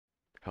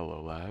Hello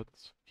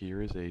lads,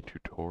 here is a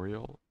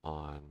tutorial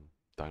on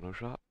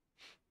Dino-Shop,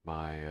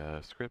 my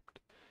script,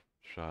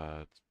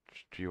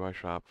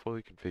 GUI-Shop,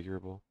 fully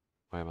configurable,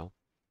 YAML.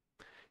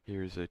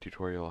 Here's a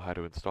tutorial on how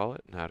to install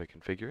it and how to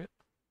configure it.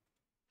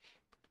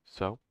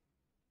 So,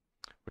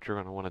 what you're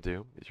going to want to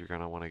do is you're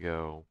going to want to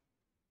go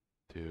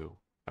to,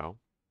 oh,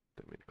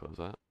 didn't mean to close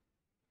that.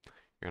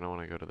 You're going to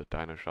want to go to the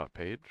Dino-Shop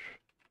page,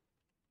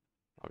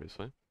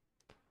 obviously.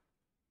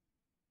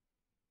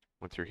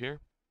 Once you're here,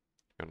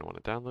 you're going to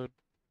want to download.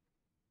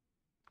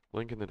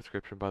 Link in the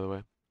description, by the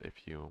way,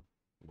 if you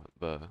want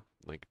the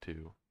link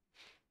to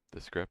the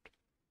script.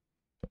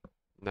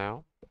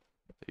 Now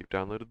that you've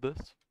downloaded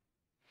this,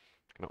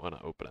 you're going to want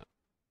to open it.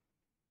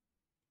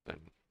 Then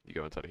you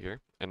go inside of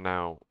here. And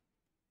now,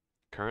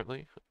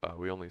 currently,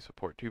 we only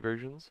support two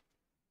versions.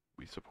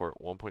 We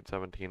support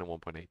 1.17 and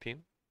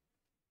 1.18.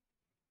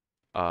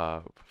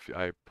 I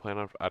plan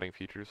on adding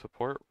future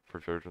support for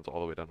versions all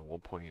the way down to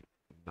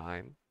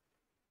 1.9.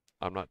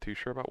 I'm not too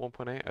sure about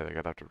 1.8. I think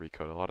I'd have to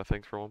recode a lot of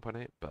things for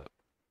 1.8, but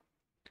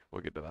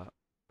we'll get to that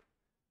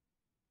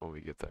when we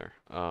get there.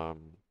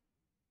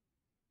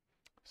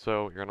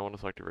 So you're going to want to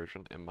select a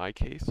version. In my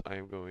case, I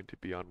am going to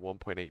be on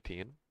 1.18.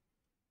 Let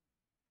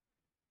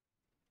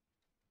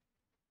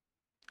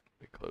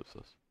me close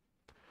this.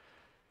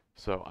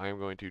 So I am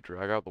going to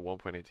drag out the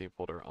 1.18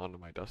 folder onto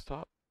my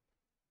desktop.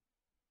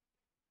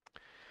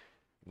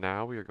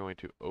 Now we are going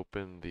to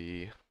open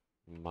the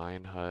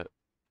Minehut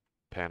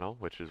panel,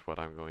 which is what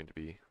I'm going to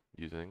be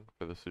using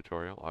for this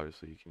tutorial.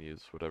 Obviously, you can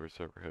use whatever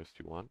server host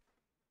you want.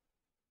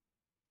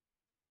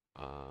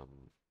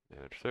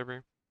 Manage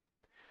server.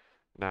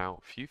 Now,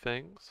 a few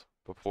things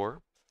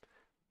before.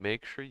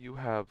 Make sure you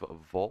have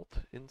Vault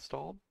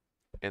installed,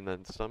 and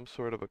then some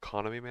sort of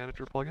economy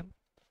manager plugin.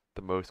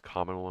 The most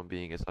common one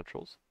being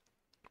Essentials,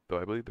 though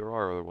I believe there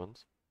are other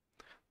ones.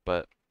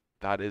 But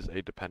that is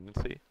a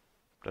dependency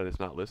that is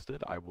not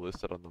listed. I will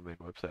list it on the main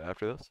website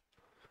after this.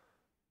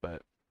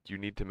 But you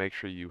need to make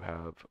sure you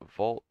have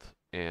Vault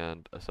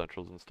and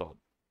Essentials installed.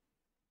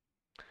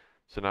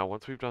 So now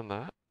once we've done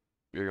that,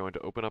 we're going to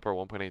open up our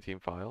 1.18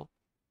 file.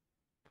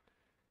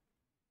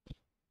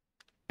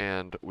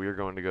 And we are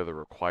going to go to the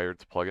required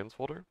plugins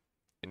folder.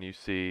 And you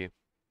see,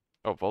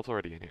 oh, Vault's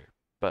already in here.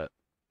 But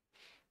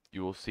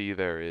you will see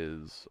there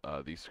is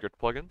these Skript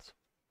plugins.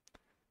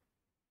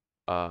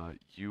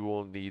 You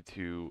will need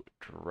to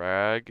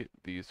drag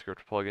these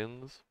Skript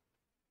plugins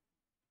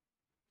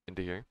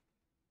into here.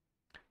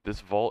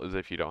 This Vault is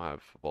if you don't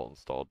have Vault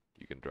installed,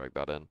 you can drag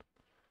that in.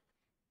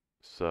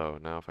 So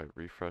now if I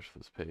refresh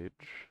this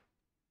page,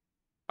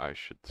 I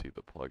should see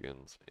the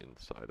plugins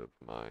inside of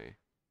my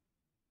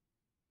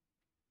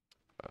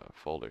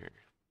folder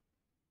here.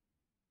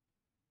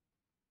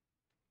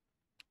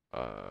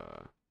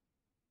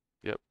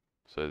 Yep,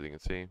 so as you can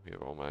see, we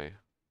have all my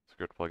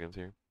Skript plugins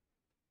here.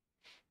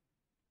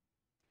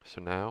 So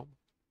now,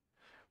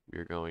 we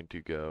are going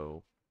to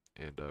go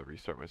and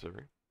restart my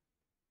server.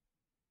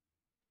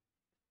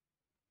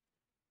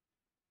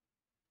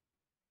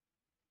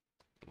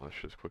 Let's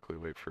just quickly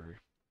wait for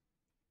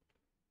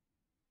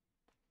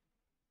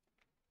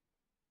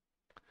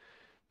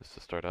this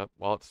to start up.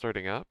 While it's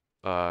starting up,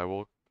 I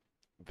will,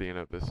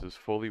 this is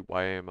fully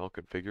YAML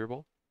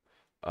configurable.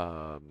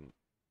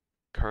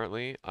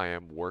 Currently, I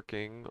am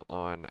working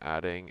on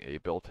adding a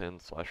built-in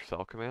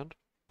 /cell command.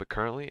 But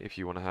currently, if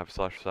you want to have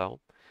 /cell,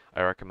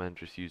 I recommend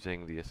just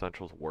using the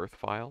essentials worth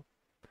file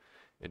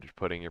and just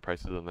putting your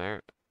prices in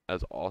there,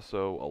 as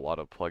also a lot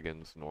of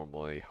plugins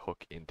normally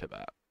hook into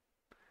that.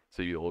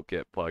 So you'll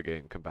get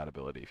plugin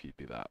compatibility if you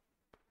do that.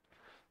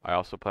 I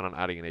also plan on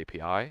adding an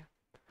API.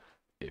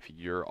 If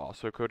you're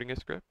also coding a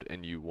script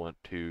and you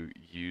want to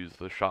use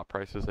the shop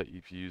prices that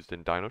you've used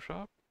in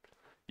Dino-Shop,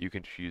 you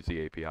can just use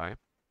the API.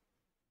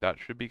 That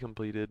should be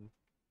completed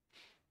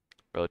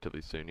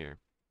relatively soon here.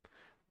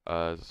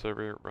 Is the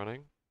server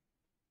running?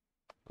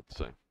 Let's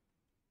see.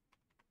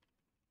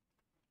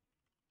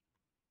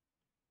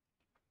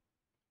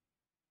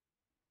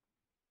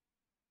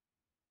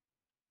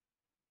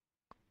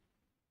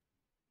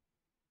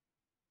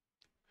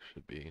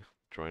 Should be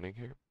joining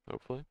here,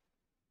 hopefully.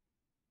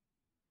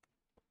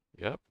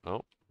 Yep,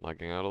 oh,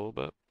 lagging out a little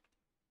bit.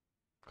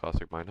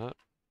 Classic Minehut.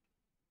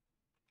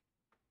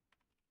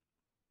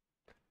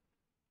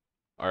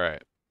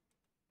 Alright.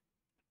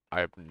 I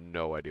have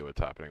no idea what's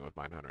happening with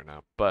Minehut right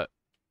now, but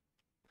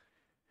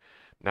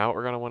now what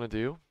we're going to want to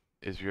do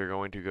is we are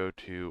going to go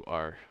to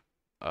our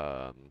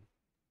file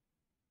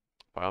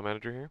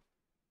manager here.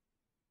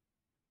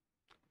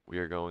 We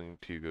are going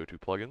to go to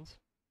plugins.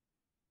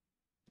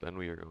 Then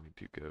we are going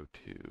to go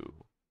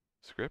to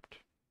scripts,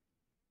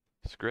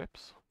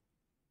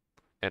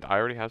 and I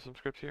already have some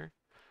scripts here.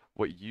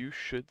 What you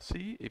should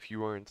see if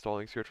you are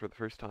installing Skript for the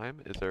first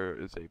time is there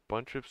is a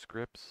bunch of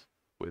scripts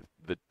with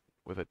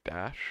a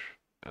dash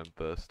at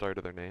the start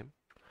of their name.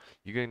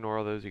 You can ignore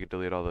all those, you can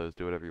delete all those,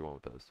 do whatever you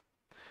want with those.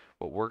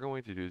 What we're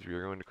going to do is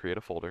we're going to create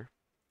a folder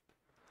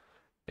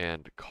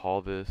and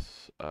call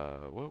this,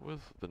 what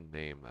was the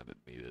name that it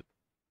needed?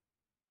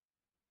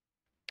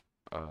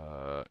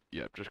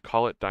 Yeah, just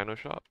call it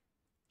Dino-Shop.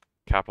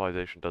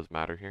 capitalization does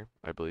matter here,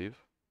 I believe.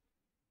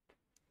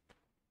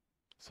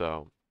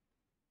 So,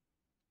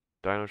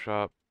 Dino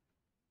Shop.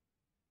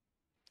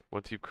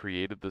 Once you've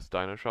created this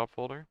Dino Shop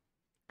folder,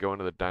 go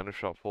into the Dino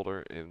Shop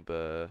folder in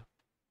the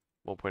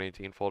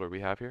 1.18 folder we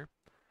have here,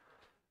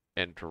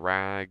 and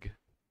drag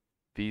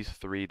these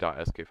three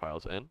 .sk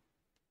files in.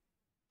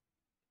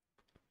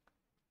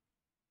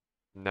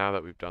 Now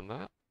that we've done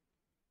that,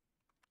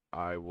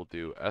 I will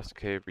do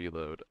sk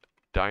reload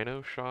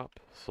dino shop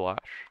 / and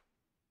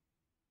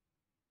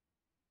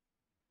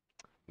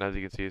as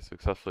you can see, it's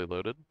successfully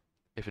loaded.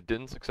 If it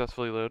didn't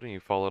successfully load and you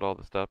followed all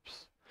the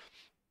steps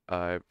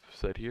I've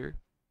said here,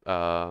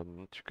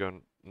 to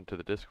go into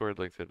the Discord,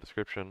 links in the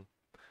description.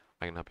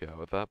 I can help you out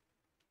with that.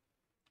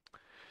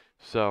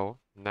 So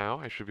now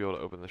I should be able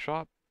to open the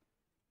shop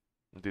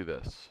and do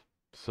this.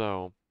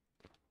 So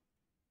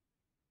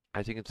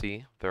as you can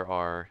see, there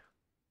are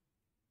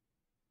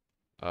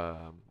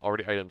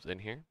already items in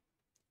here.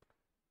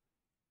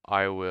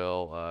 I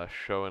will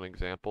show an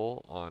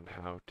example on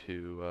how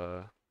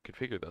to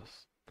configure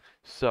this.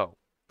 So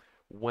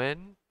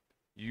when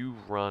you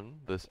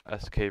run this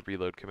sk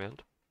reload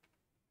command,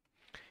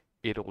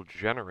 it'll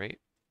generate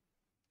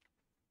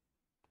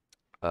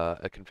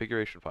a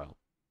configuration file.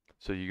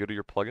 So you go to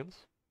your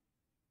plugins,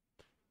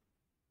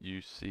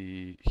 you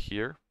see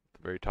here at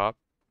the very top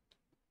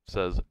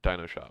says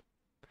Dino Shop.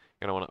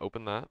 You're gonna want to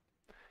open that.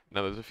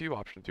 Now there's a few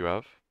options you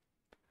have.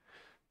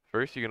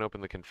 First, you can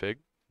open the config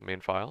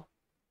main file.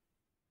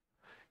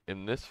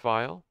 In this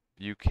file,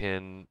 you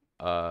can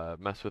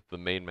mess with the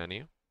main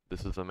menu.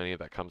 This is the menu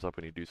that comes up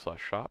when you do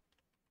 /shop.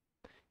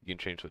 You can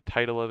change the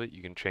title of it.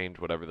 You can change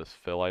whatever this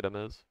fill item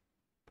is.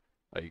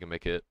 You can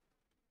make it,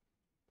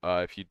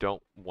 if you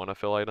don't want a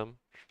fill item,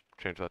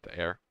 change that to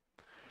air.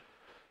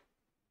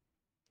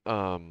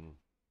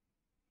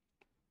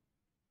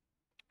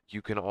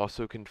 You can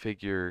also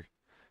configure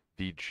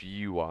the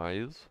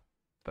GUIs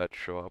that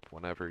show up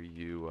whenever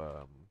you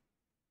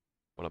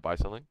want to buy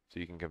something. So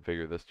you can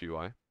configure this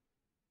GUI.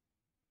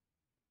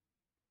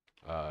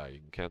 You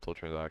can cancel a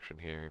transaction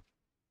here.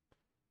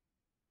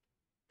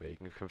 But you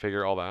can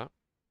configure all that.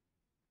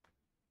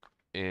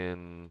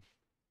 In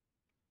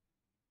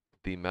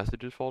the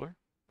messages folder,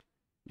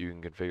 you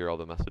can configure all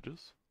the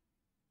messages.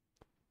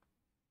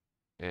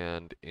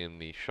 And in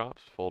the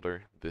shops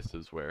folder, this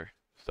is where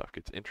stuff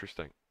gets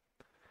interesting.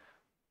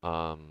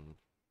 I'm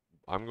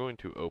going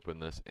to open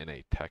this in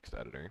a text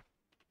editor.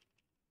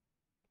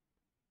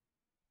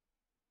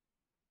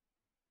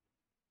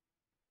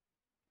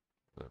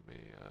 Let me,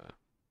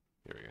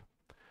 here we go.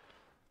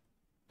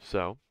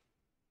 So,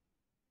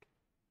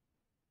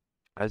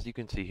 as you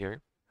can see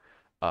here,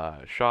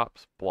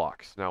 shops,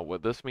 blocks. Now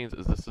what this means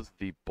is this is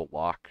the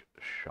block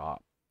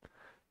shop.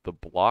 The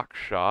block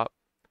shop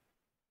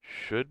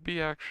should be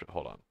actually,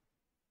 hold on.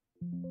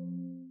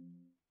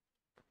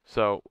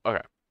 So,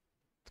 okay,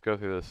 let's go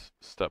through this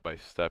step by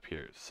step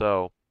here.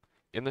 So,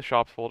 in the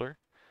shops folder,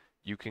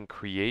 you can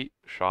create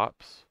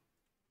shops.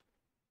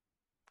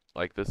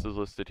 Like this is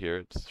listed here,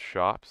 it's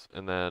shops,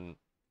 and then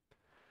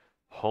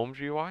home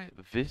GUI.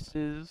 This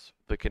is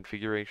the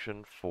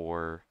configuration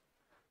for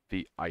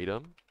the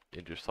item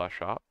in your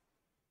 /shop.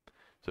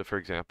 So for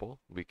example,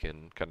 we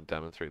can kind of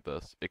demonstrate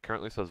this. It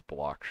currently says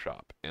block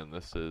shop, and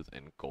this is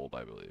in gold,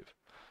 I believe.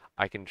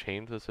 I can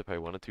change this if I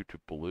wanted to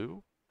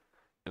blue,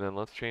 and then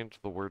let's change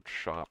the word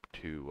shop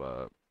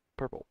to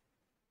purple.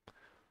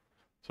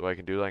 So what I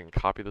can do is I can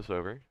copy this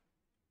over.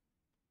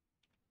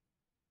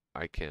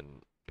 I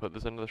can put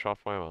this into the shop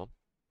YAML,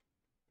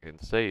 I can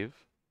save,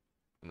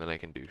 and then I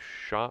can do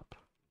shop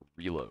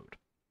reload.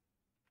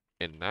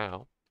 And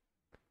now,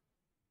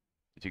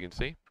 as you can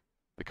see,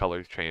 the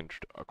colors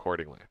changed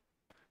accordingly.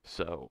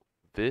 So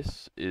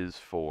this is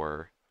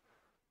for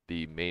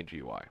the main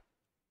GUI.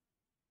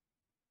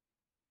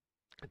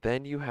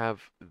 Then you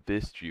have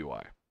this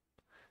GUI.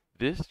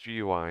 This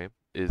GUI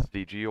is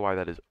the GUI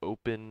that is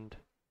opened.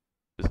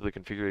 This is the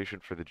configuration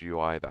for the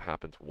GUI that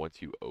happens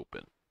once you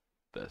open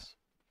this.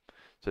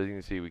 So as you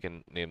can see,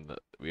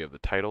 we have the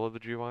title of the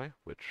GUI,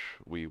 which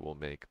we will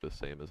make the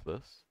same as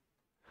this.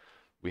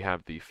 We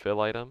have the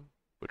fill item,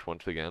 which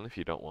once again, if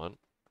you don't want,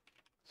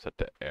 set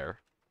to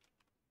air.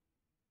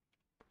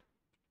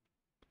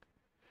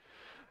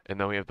 And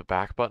then we have the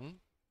back button,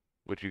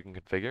 which you can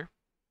configure.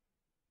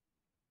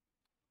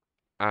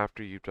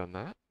 After you've done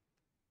that,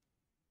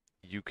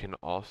 you can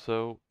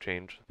also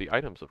change the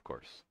items, of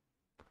course.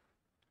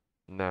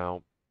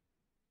 Now,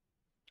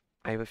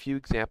 I have a few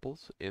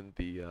examples in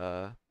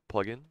the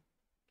plugin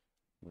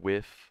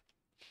with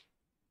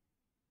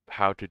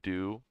how to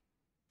do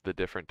the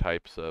different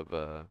types of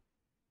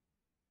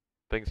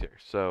things here.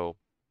 So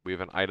we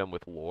have an item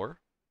with lore.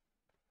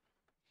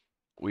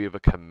 We have a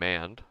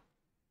command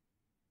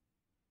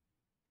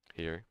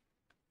here.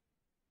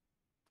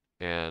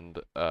 And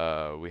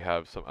we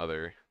have some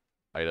other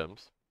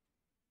items.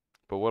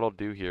 But what I'll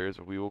do here is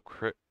we will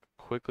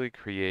quickly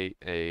create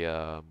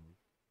a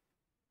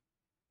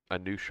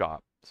new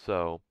shop.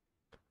 So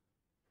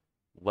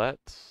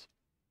let's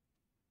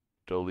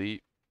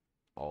delete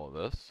all of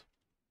this.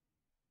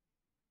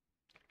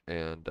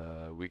 and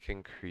we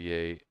can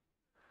create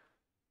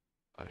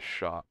a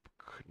shop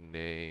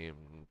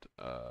named,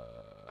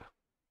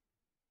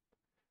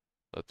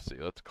 let's see,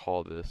 let's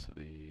call this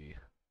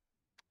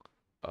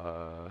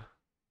uh,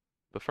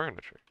 the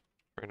furniture.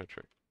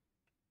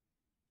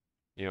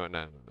 You know what,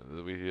 no,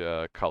 we,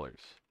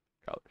 colors.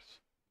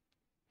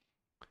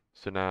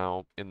 So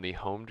now, in the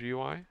home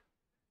GUI,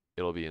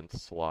 it'll be in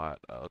slot,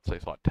 let's say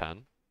slot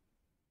 10.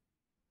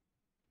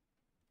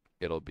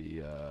 It'll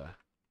be,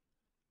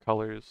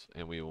 colors,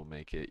 and we will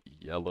make it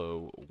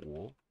yellow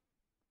wool.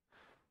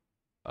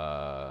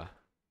 And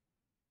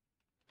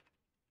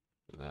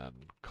then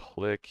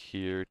click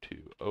here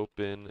to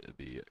open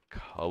the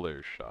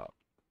color shop.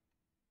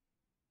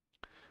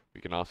 We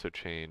can also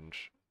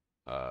change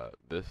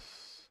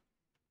this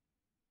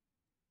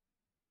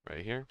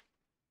right here.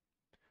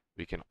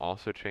 We can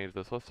also change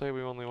this. Let's say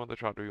we only want the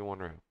shop to be one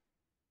row.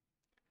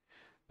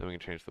 Then we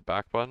can change the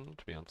back button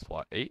to be on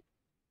slot 8.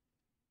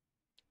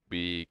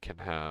 We can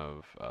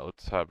have,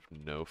 let's have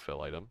no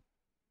fill item.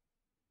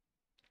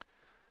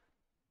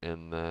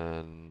 And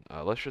then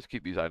let's just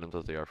keep these items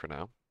as they are for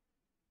now.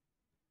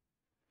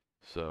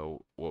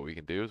 So what we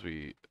can do is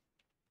we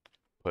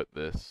put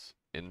this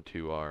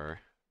into our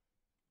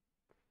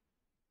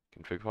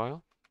config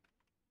file,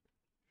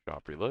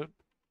 shop reload.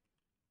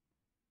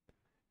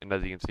 And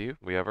as you can see,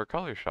 we have our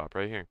color shop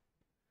right here.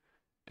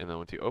 And then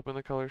once you open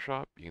the color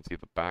shop, you can see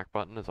the back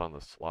button is on the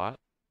slot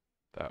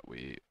that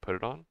we put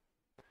it on.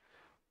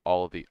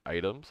 All of the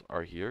items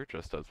are here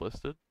just as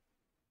listed.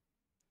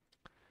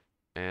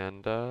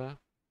 And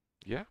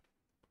yeah,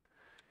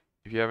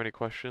 if you have any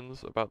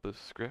questions about this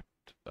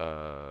script,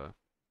 let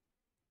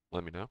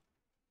me know.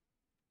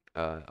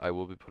 I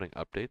will be putting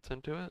updates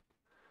into it.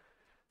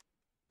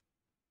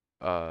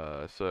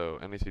 So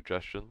any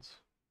suggestions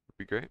would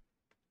be great.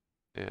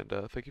 And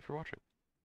thank you for watching.